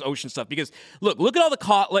on top of this ocean stuff because look at all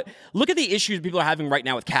the look at the issues people are having right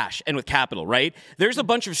now with cash and with capital, right? There's a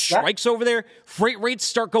bunch of strikes over there. Freight rates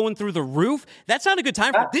start going through the roof. That's not a good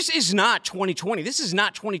time for it. This is not 2020. This is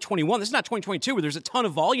not 2021. This is not 2022 where there's a ton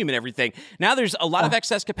of volume and everything. Now there's a lot of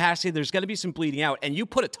excess capacity. There's going to be some bleeding out, and you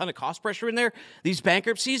put a ton of cost pressure in there, these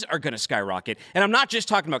bankruptcies are going to skyrocket. And I'm not just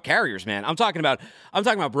talking about carriers, man. I'm talking about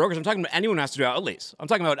brokers. I'm talking about anyone who has to do outlays. I'm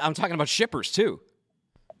talking about shippers too.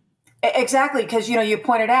 Exactly, because you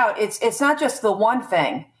pointed out it's not just the one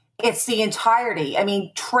thing; it's the entirety. I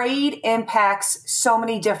mean, trade impacts so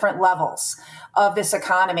many different levels of this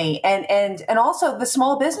economy, and also the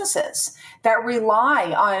small businesses that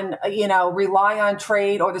rely on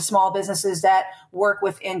trade, or the small businesses that work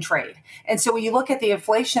within trade. And so when you look at the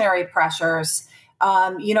inflationary pressures,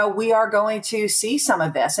 we are going to see some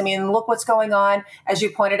of this. I mean, look what's going on, as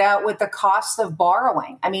you pointed out, with the cost of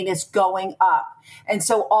borrowing. I mean, it's going up. And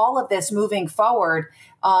so all of this moving forward,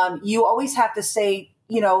 you always have to say,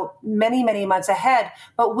 many, many months ahead.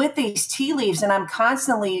 But with these tea leaves, and I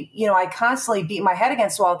constantly beat my head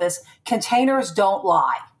against all this, containers don't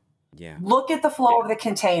lie. Yeah. Look at the flow of the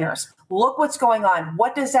containers. Look what's going on.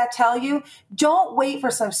 What does that tell you? Don't wait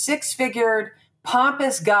for some six-figured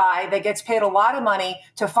pompous guy that gets paid a lot of money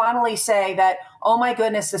to finally say that, oh my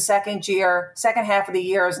goodness, the second half of the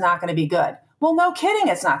year is not going to be good. Well, no kidding,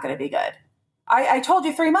 it's not going to be good. I told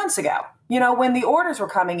you 3 months ago, when the orders were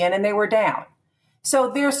coming in and they were down. So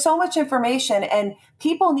there's so much information, and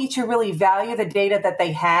people need to really value the data that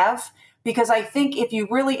they have, because I think if you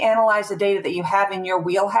really analyze the data that you have in your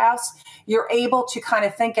wheelhouse, you're able to kind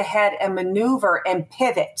of think ahead and maneuver and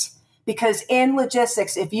pivot. Because in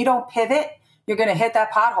logistics, if you don't pivot, you're going to hit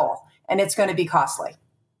that pothole, and it's going to be costly.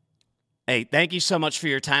 Hey, thank you so much for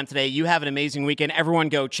your time today. You have an amazing weekend. Everyone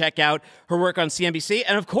go check out her work on CNBC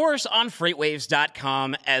and, of course, on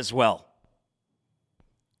FreightWaves.com as well.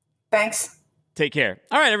 Thanks. Take care.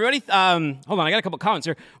 All right, everybody. Hold on. I got a couple comments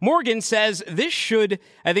here. Morgan says I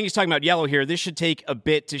think he's talking about Yellow here. This should take a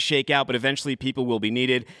bit to shake out, but eventually people will be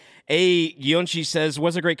needed. A. Yonchi says,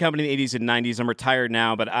 was a great company in the 80s and 90s. I'm retired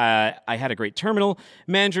now, but I had a great terminal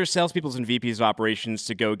manager, salespeople, and VPs of operations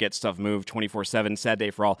to go get stuff moved 24/7. Sad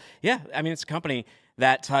day for all. Yeah, I mean, it's a company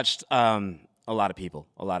that touched a lot of people.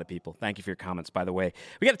 Thank you for your comments, by the way.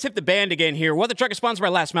 We got to tip the band again here. What the Truck is sponsored by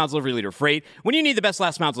Last Mile Delivery Leader Freight. When you need the best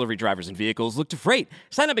last mile delivery drivers and vehicles, look to Freight.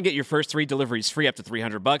 Sign up and get your first 3 deliveries free up to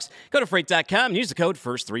 $300. Go to Freight.com and use the code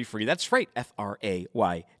FIRST3FREE. That's Freight,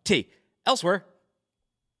 F-R-A-Y-T. Elsewhere.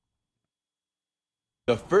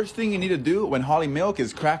 The first thing you need to do when hauling milk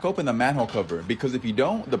is crack open the manhole cover, because if you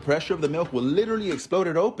don't, the pressure of the milk will literally explode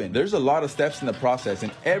it open. There's a lot of steps in the process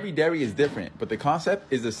and every dairy is different, but the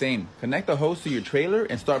concept is the same. Connect the hose to your trailer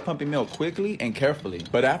and start pumping milk quickly and carefully.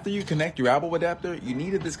 But after you connect your elbow adapter, you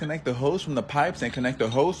need to disconnect the hose from the pipes and connect the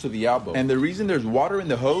hose to the elbow. And the reason there's water in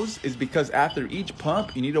the hose is because after each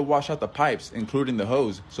pump, you need to wash out the pipes, including the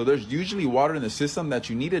hose. So there's usually water in the system that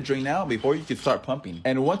you need to drain out before you can start pumping.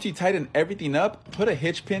 And once you tighten everything up, put a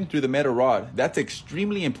hitch pin through the metal rod. That's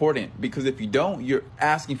extremely important, because if you don't, you're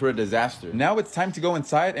asking for a disaster. Now it's time to go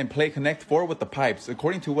inside and play Connect 4 with the pipes,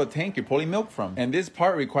 according to what tank you're pulling milk from. And this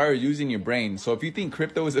part requires using your brain, so if you think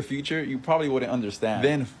crypto is the future, you probably wouldn't understand.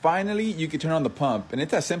 Then finally, you can turn on the pump, and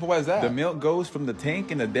it's as simple as that. The milk goes from the tank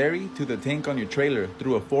in the dairy to the tank on your trailer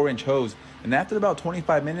through a 4-inch hose. And after about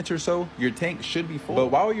 25 minutes or so, your tank should be full. But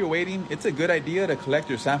while you're waiting, it's a good idea to collect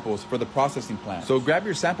your samples for the processing plant. So grab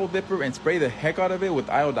your sample dipper and spray the heck out of it with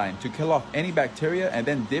iodine to kill off any bacteria, and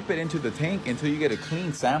then dip it into the tank until you get a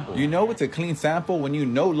clean sample. You know it's a clean sample when you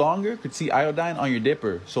no longer could see iodine on your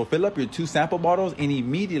dipper. So fill up your 2 sample bottles and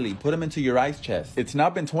immediately put them into your ice chest. It's now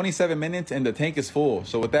been 27 minutes and the tank is full.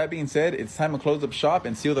 So with that being said, it's time to close up shop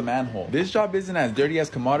and seal the manhole. This job isn't as dirty as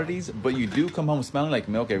commodities, but you do come home smelling like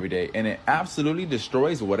milk every day, and it absolutely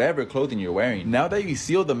destroys whatever clothing you're wearing. Now that you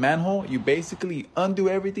seal the manhole, you basically undo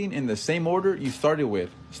everything in the same order you started with,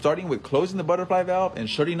 starting with closing the butterfly valve and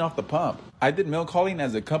shutting off the pump. I did milk hauling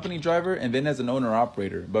as a company driver and then as an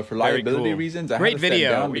owner-operator, but for liability reasons, I had to step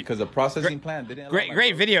down because the processing plant didn't allow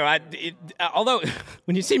Great video. Although,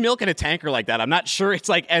 when you see milk in a tanker like that, I'm not sure it's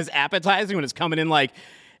like as appetizing when it's coming in like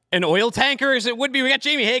an oil tanker as it would be. We got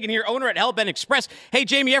Jamie Hagan here, owner at Hellbent Express. Hey,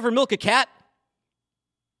 Jamie, you ever milk a cat?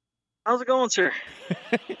 How's it going, sir?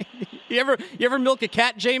 You ever milk a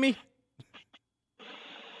cat, Jamie?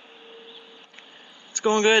 It's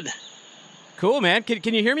going good. Cool, man.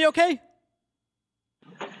 Can you hear me okay?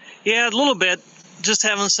 Yeah, a little bit. Just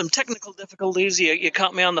having some technical difficulties. You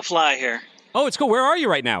caught me on the fly here. Oh, it's cool. Where are you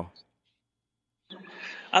right now?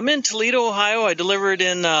 I'm in Toledo, Ohio. I delivered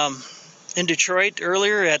in Detroit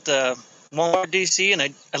earlier at Walmart DC, and I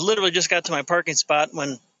literally just got to my parking spot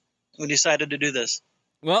when we decided to do this.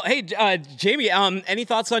 Well, hey, Jamie, any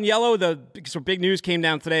thoughts on Yellow? The big news came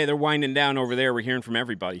down today. They're winding down over there. We're hearing from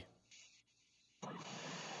everybody.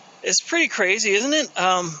 It's pretty crazy, isn't it?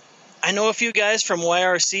 I know a few guys from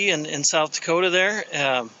YRC in South Dakota there,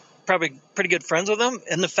 probably pretty good friends with them.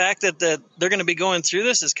 And the fact that they're going to be going through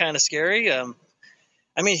this is kind of scary. I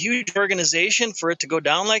mean, huge organization for it to go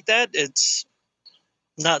down like that, it's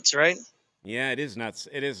nuts, right? Yeah, it is nuts.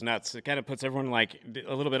 It is nuts. It kind of puts everyone like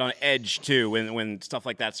a little bit on edge too when stuff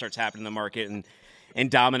like that starts happening in the market and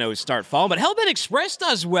dominoes start falling. But Hellbent Express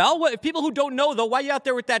does well. What, people who don't know though, why are you out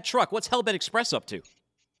there with that truck? What's Hellbent Express up to?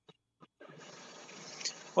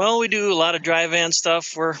 Well, we do a lot of dry van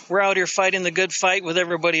stuff. We're out here fighting the good fight with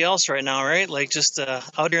everybody else right now, right? Like just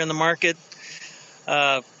out here in the market,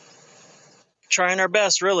 trying our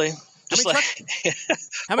best, really. Just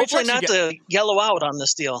how many hopefully not to yellow out on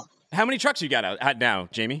this deal. How many trucks you got out now,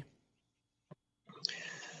 Jamie?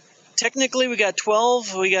 Technically, we got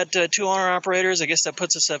 12. We got 2 owner-operators. I guess that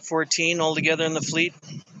puts us at 14 altogether in the fleet.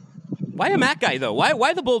 Why a Mack guy, though?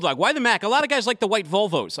 Why the Bulldog? Why the Mack? A lot of guys like the white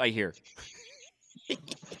Volvos, I hear.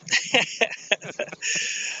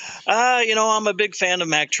 I'm a big fan of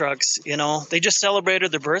Mack trucks. You know, they just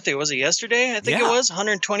celebrated their birthday. Was it yesterday? I think it was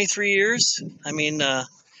 123 years. I mean, the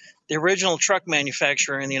original truck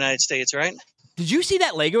manufacturer in the United States, right? Did you see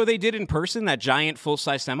that Lego they did in person, that giant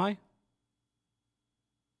full-size semi?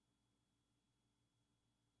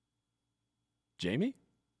 Jamie?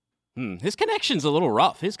 His connection's a little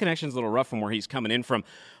rough. From where he's coming in from.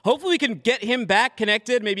 Hopefully we can get him back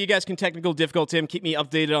connected. Maybe you guys can technical difficult him. Keep me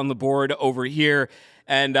updated on the board over here,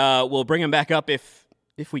 and we'll bring him back up if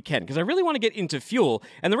we can, because I really want to get into fuel.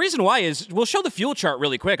 And the reason why is we'll show the fuel chart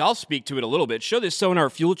really quick. I'll speak to it a little bit. Show this Sonar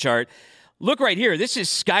fuel chart. Look right here. This is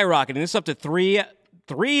skyrocketing. This is up to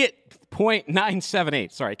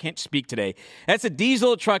 3.978. Sorry, I can't speak today. That's a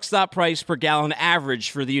diesel truck stop price per gallon average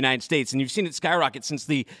for the United States, and you've seen it skyrocket since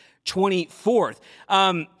the 24th.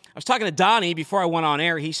 I was talking to Donnie before I went on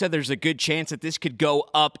air. He said there's a good chance that this could go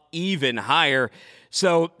up even higher.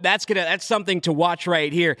 So that's something to watch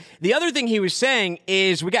right here. The other thing he was saying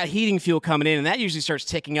is we got heating fuel coming in, and that usually starts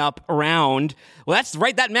ticking up around. Well, that's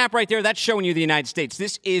right. That map right there, that's showing you the United States.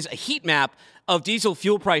 This is a heat map of diesel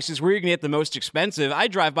fuel prices where you're going to get the most expensive. I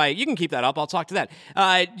drive by, you can keep that up, I'll talk to that.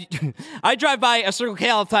 I drive by a Circle K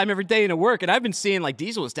all the time every day into work, and I've been seeing like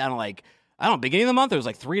diesel is down to like, I don't know, beginning of the month, it was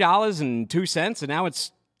like $3.02, and now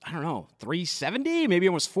it's I don't know, $3.70, maybe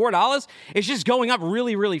almost $4. It's just going up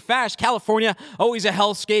really, really fast. California, always a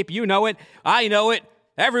hellscape. You know it. I know it.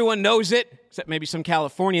 Everyone knows it, except maybe some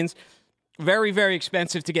Californians. Very, very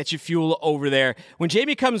expensive to get you fuel over there. When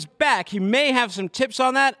Jamie comes back, he may have some tips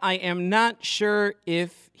on that. I am not sure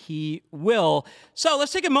if he will. So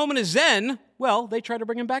let's take a moment of zen. Well, they try to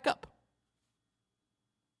bring him back up.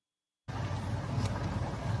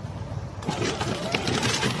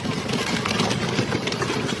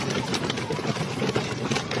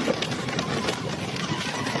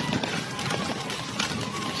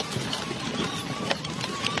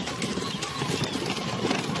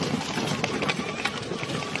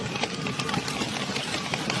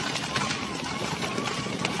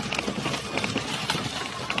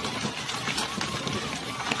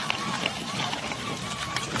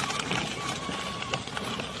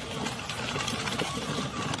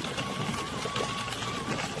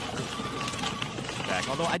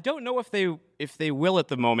 Although I don't know if they will at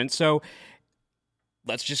the moment, so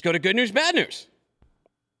let's just go to good news, bad news.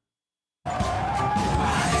 The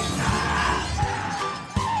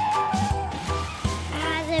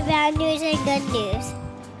bad news and good news.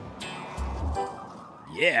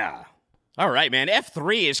 Yeah. All right, man.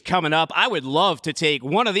 F3 is coming up. I would love to take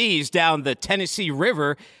one of these down the Tennessee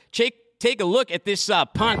River. Take a look at this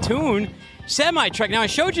pontoon semi-truck. Now, I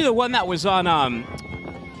showed you the one that was on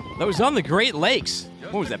the Great Lakes.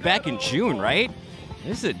 What was that, back in June, right?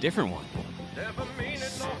 This is a different one.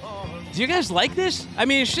 Do you guys like this? I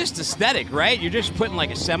mean, it's just aesthetic, right? You're just putting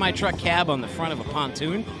like a semi-truck cab on the front of a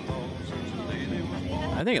pontoon.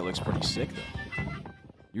 I think it looks pretty sick, though.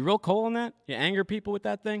 You real cold on that? You anger people with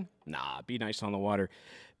that thing? Nah, be nice on the water.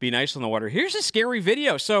 Be nice on the water. Here's a scary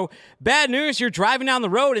video. So, bad news, you're driving down the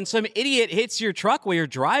road and some idiot hits your truck while you're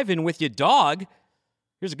driving with your dog.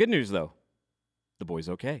 Here's the good news, though. The boy's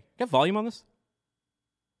okay. Got volume on this?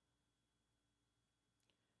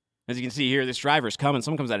 As you can see here, this driver's coming.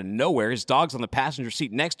 Someone comes out of nowhere. His dog's on the passenger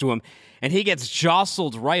seat next to him, and he gets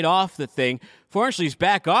jostled right off the thing. Fortunately, he's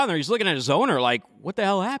back on there. He's looking at his owner like, what the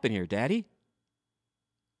hell happened here, Daddy?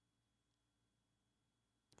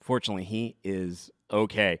 Fortunately, he is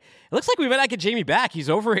okay. It looks like we might not get Jamie back. He's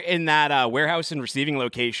over in that warehouse and receiving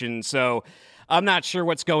location, so I'm not sure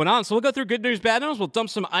what's going on. So we'll go through good news, bad news. We'll dump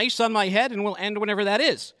some ice on my head, and we'll end whenever that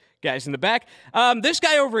is. Guys in the back. This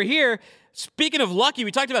guy over here, speaking of lucky,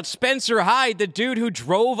 we talked about Spencer Hyde, the dude who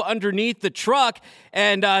drove underneath the truck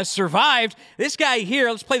and survived. This guy here,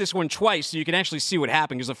 let's play this one twice so you can actually see what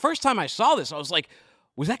happened. Because the first time I saw this, I was like,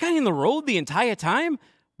 was that guy in the road the entire time?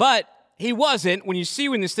 But he wasn't. When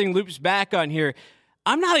this thing loops back on here,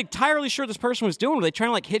 I'm not entirely sure this person was doing. Were they trying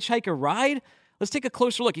to like hitchhike a ride? Let's take a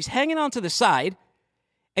closer look. He's hanging onto the side.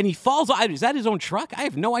 And he falls off. Is that his own truck? I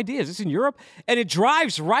have no idea. Is this in Europe? And it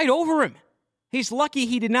drives right over him. He's lucky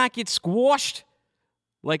he did not get squashed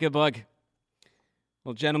like a bug.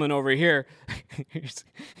 Well, gentleman over here. Here's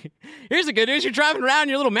the good news. You're driving around in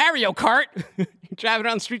your little Mario Kart. You're driving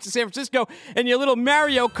around the streets of San Francisco in your little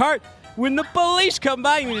Mario Kart. When the police come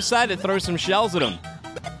by, you decide to throw some shells at them.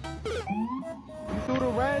 You threw the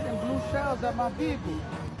red and blue shells at my vehicle.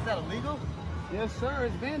 Is that illegal? Yes, sir.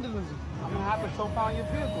 It's vandalism. I'm gonna have to tow down your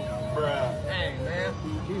vehicle. Bruh. Dang, man.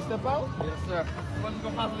 Can you step out? Yes, sir. What's it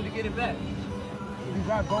gonna possibly get it back? You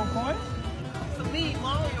got gold coins? It's me,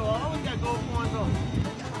 Mario. I always got gold coins on.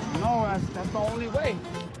 No, that's the only way.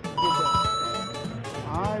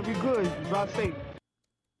 All right, we good. Drive safe.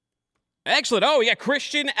 Excellent. Oh, we got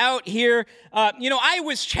Christian out here. I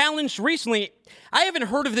was challenged recently. I haven't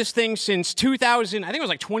heard of this thing since 2000. I think it was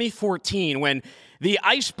like 2014 when the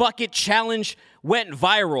Ice Bucket Challenge went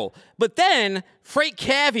viral. But then Freight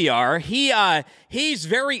Caviar, he's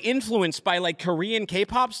very influenced by like Korean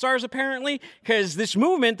K-pop stars apparently, because this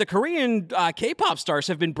movement, the Korean K-pop stars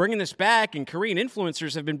have been bringing this back, and Korean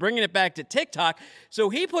influencers have been bringing it back to TikTok. So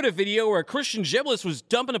he put a video where Christian Giblets was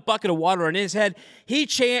dumping a bucket of water on his head. He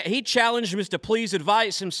challenged him to please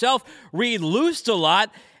advise himself, read Loosed a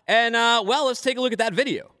lot, and let's take a look at that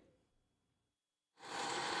video.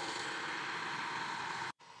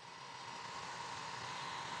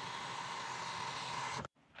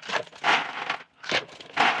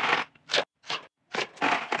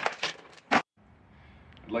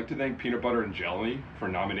 I'd like to thank Peanut Butter and Jelly for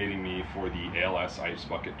nominating me for the ALS Ice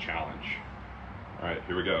Bucket Challenge. All right,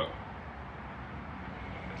 here we go.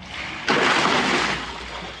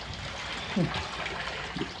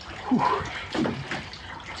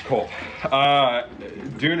 It's cold.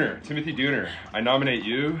 Timothy Dooner, I nominate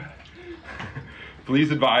you.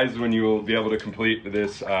 Please advise when you will be able to complete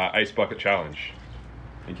this Ice Bucket Challenge.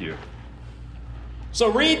 Thank you. So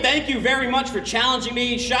Reed, thank you very much for challenging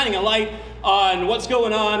me, shining a light on what's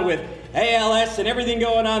going on with ALS and everything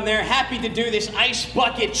going on there. Happy to do this ice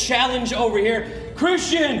bucket challenge over here.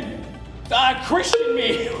 Christian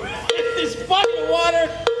me with this bucket of water.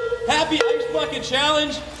 Happy ice bucket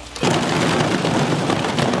challenge.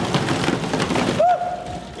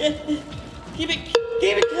 Keep it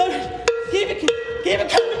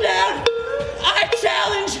coming down. I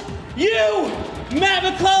challenge you, Matt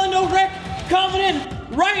McClellan, no Rick, coming in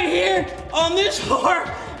right here on this floor.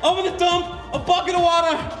 I'm gonna dump a bucket of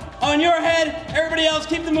water on your head. Everybody else,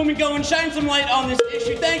 keep the movement going. Shine some light on this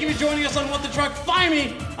issue. Thank you for joining us on What the Truck. Find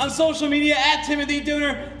me on social media at Timothy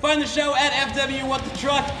Dooner. Find the show at FW What the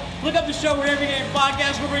Truck. Look up the show wherever you get your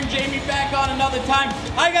podcast. We'll bring Jamie back on another time.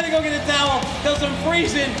 I gotta go get a towel because I'm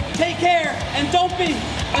freezing. Take care and don't be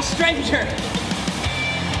a stranger.